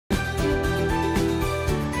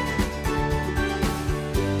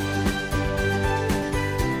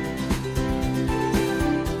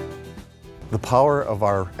power of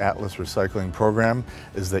our Atlas recycling program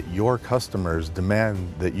is that your customers demand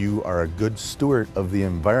that you are a good steward of the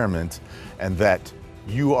environment and that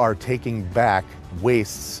you are taking back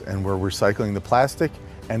wastes, and we're recycling the plastic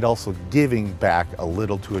and also giving back a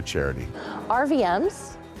little to a charity.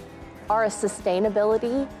 RVMs are a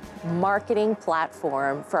sustainability marketing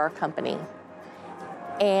platform for our company.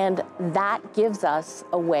 And that gives us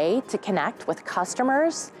a way to connect with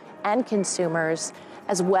customers and consumers,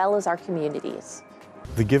 as well as our communities.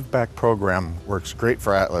 The Give Back program works great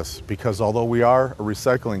for Atlas because although we are a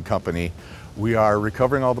recycling company, we are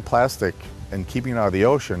recovering all the plastic and keeping it out of the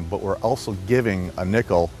ocean, but we're also giving a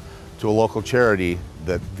nickel to a local charity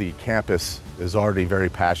that the campus is already very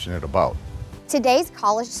passionate about. Today's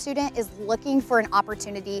college student is looking for an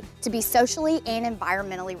opportunity to be socially and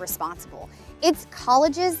environmentally responsible. It's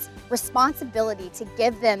college's responsibility to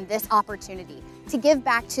give them this opportunity, to give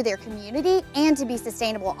back to their community and to be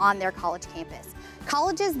sustainable on their college campus.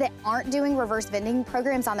 Colleges that aren't doing reverse vending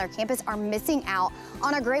programs on their campus are missing out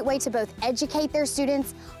on a great way to both educate their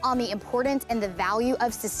students on the importance and the value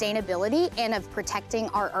of sustainability and of protecting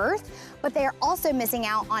our earth, but they are also missing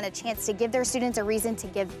out on a chance to give their students a reason to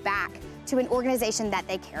give back to an organization that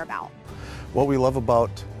they care about. What we love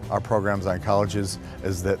about our programs on colleges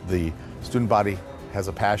is that the student body has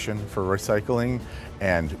a passion for recycling,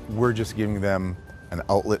 and we're just giving them an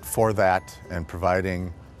outlet for that and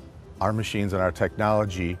providing our machines and our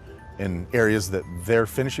technology in areas that they're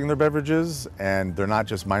finishing their beverages and they're not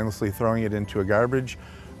just mindlessly throwing it into a garbage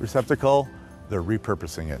receptacle, they're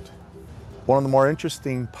repurposing it. One of the more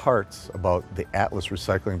interesting parts about the Atlas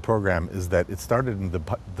recycling program is that it started in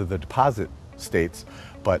the deposit states,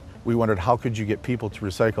 but we wondered how could you get people to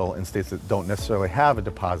recycle in states that don't necessarily have a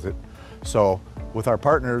deposit. So with our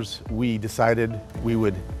partners, we decided we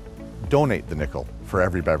would donate the nickel for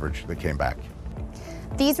every beverage that came back.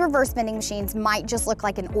 These reverse vending machines might just look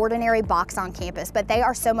like an ordinary box on campus, but they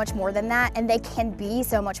are so much more than that, and they can be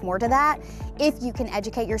so much more to that if you can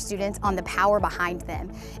educate your students on the power behind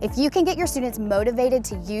them. If you can get your students motivated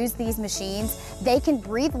to use these machines, they can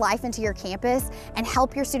breathe life into your campus and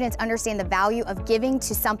help your students understand the value of giving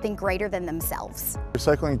to something greater than themselves.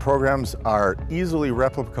 Recycling programs are easily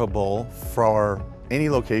replicable for any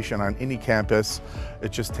location on any campus.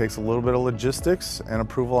 It just takes a little bit of logistics and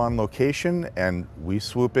approval on location, and we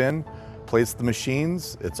swoop in, place the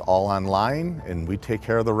machines, it's all online, and we take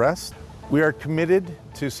care of the rest. We are committed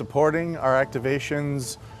to supporting our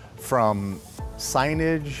activations from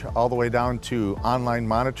signage all the way down to online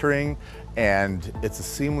monitoring, and it's a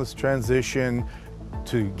seamless transition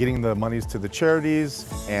to getting the monies to the charities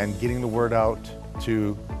and getting the word out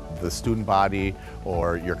to the student body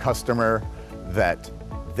or your customer that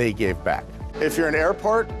they gave back. If you're an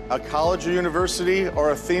airport, a college or university,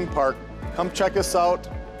 or a theme park, come check us out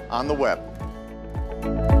on the web.